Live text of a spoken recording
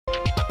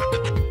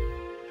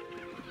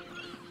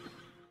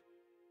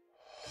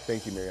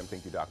Thank you, Miriam.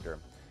 Thank you, Doctor.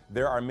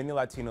 There are many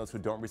Latinos who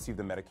don't receive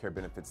the Medicare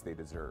benefits they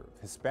deserve.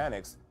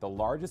 Hispanics, the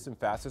largest and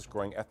fastest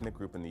growing ethnic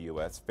group in the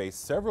U.S., face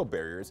several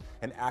barriers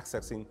in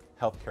accessing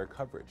health care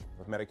coverage.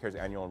 With Medicare's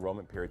annual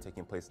enrollment period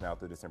taking place now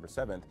through December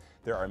 7th,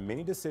 there are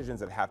many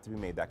decisions that have to be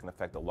made that can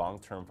affect the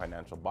long-term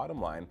financial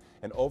bottom line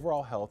and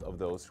overall health of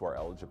those who are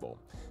eligible.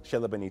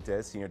 Sheila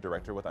Benitez, Senior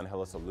Director with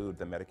Anhelo,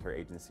 the Medicare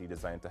agency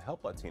designed to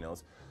help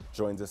Latinos,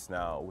 joins us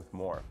now with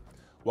more.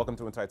 Welcome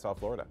to Inside South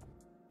Florida.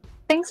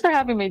 Thanks for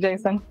having me,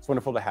 Jason. It's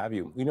wonderful to have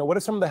you. What are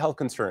some of the health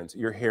concerns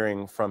you're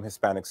hearing from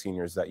Hispanic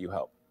seniors that you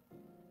help?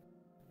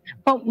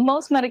 Well,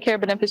 most Medicare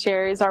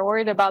beneficiaries are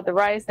worried about the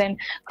rise in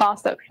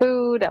cost of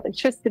food,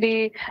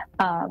 electricity,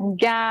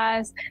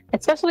 gas,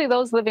 especially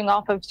those living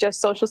off of just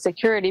Social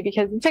Security,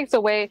 because it takes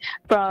away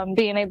from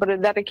being able to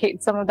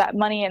dedicate some of that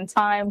money and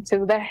time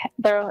to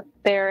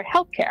their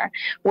health care,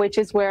 which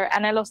is where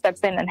Anhelo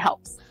steps in and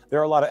helps. There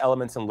are a lot of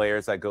elements and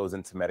layers that goes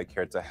into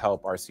Medicare to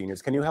help our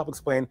seniors. Can you help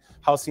explain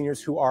how seniors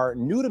who are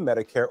new to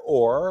Medicare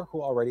or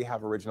who already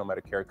have original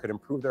Medicare could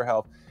improve their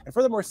health and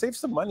furthermore save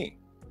some money?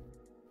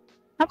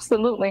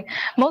 Absolutely.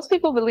 Most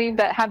people believe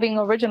that having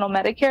original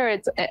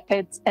Medicare,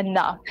 it's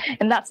enough,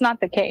 and that's not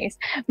the case.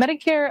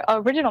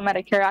 Original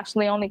Medicare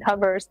actually only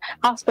covers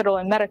hospital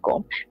and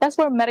medical. That's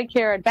where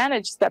Medicare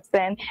Advantage steps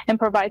in and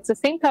provides the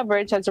same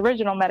coverage as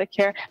original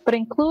Medicare, but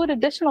include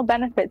additional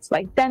benefits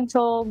like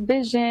dental,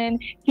 vision,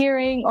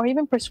 hearing, or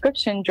even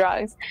prescription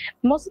drugs.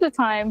 Most of the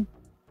time,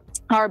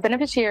 our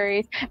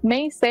beneficiaries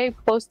may save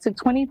close to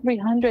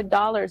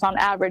 $2,300 on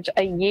average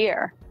a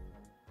year.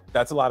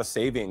 That's a lot of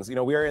savings.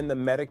 We are in the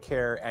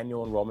Medicare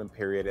annual enrollment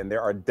period, and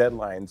there are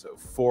deadlines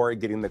for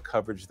getting the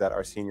coverage that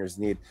our seniors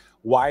need.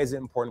 Why is it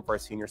important for our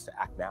seniors to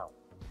act now?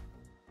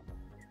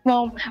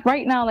 Well,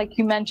 right now, like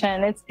you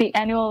mentioned, it's the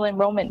annual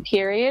enrollment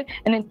period,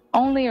 and it's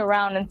only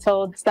around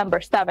until December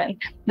 7th.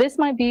 This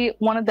might be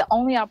one of the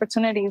only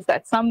opportunities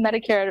that some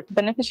Medicare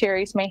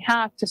beneficiaries may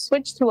have to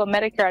switch to a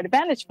Medicare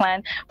Advantage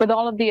plan with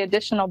all of the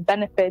additional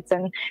benefits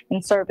and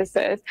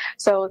services.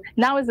 So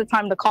now is the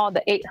time to call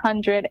the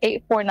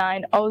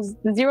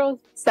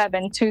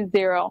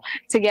 800-849-0720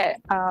 to get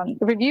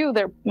review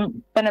their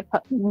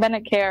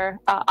Medicare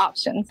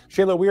options.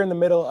 Sheila, we're in the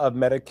middle of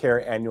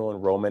Medicare annual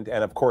enrollment,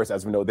 and of course,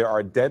 as we know, there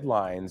are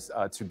deadlines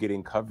to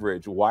getting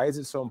coverage. Why is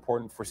it so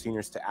important for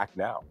seniors to act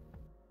now?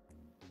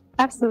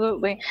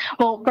 Absolutely.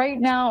 Well, right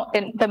now,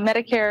 in the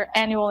Medicare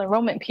annual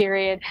enrollment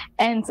period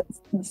ends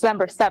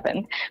December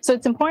 7th. So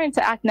it's important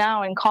to act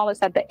now and call us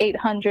at the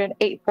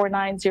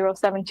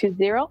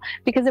 800-849-0720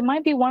 because it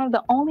might be one of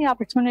the only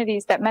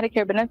opportunities that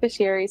Medicare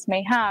beneficiaries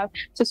may have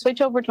to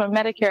switch over to a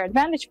Medicare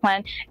Advantage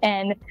plan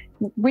and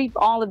reap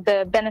all of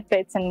the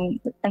benefits and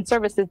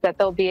services that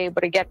they'll be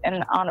able to get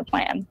on a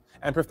plan.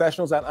 And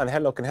professionals at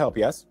Anhelo can help,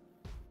 yes?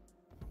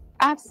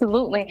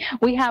 Absolutely.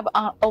 We have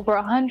over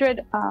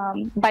 100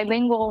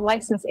 bilingual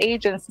licensed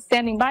agents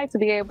standing by to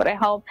be able to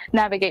help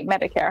navigate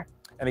Medicare.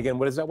 And again,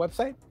 what is that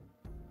website?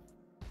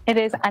 It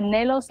is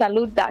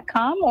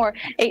anhelosalud.com or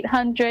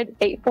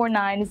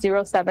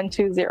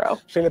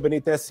 800-849-0720. Sheila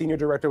Benitez, Senior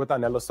Director with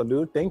Anhelo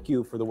Salud. Thank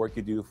you for the work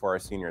you do for our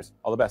seniors.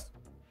 All the best.